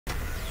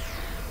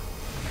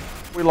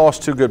We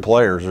lost two good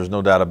players, there's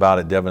no doubt about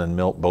it. Devin and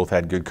Milton both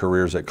had good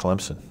careers at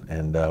Clemson,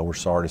 and we're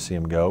sorry to see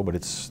them go, but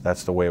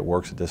that's the way it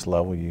works at this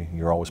level.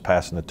 You're always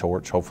passing the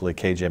torch. Hopefully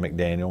KJ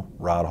McDaniel,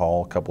 Rod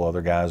Hall, a couple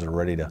other guys are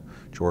ready to,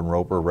 Jordan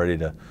Roper, ready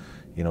to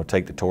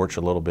take the torch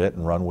a little bit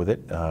and run with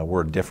it.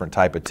 We're a different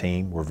type of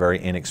team. We're very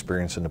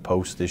inexperienced in the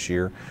post this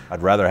year.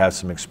 I'd rather have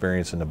some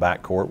experience in the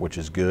backcourt, which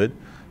is good.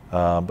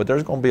 But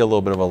there's going to be a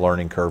little bit of a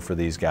learning curve for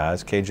these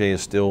guys. KJ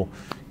is still,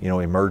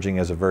 emerging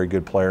as a very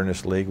good player in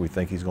this league. We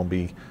think he's going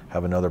to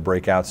have another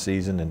breakout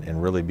season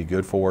and really be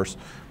good for us.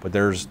 But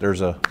there's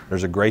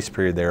a grace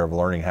period there of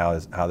learning how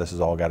this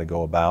has all got to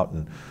go about.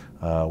 And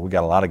we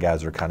got a lot of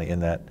guys that are kind of in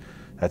that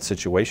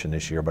situation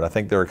this year. But I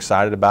think they're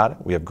excited about it.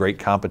 We have great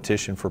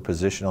competition for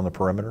position on the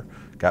perimeter.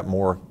 Got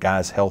more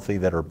guys healthy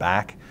that are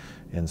back.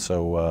 And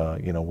so,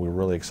 we're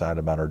really excited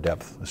about our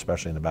depth,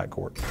 especially in the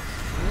backcourt.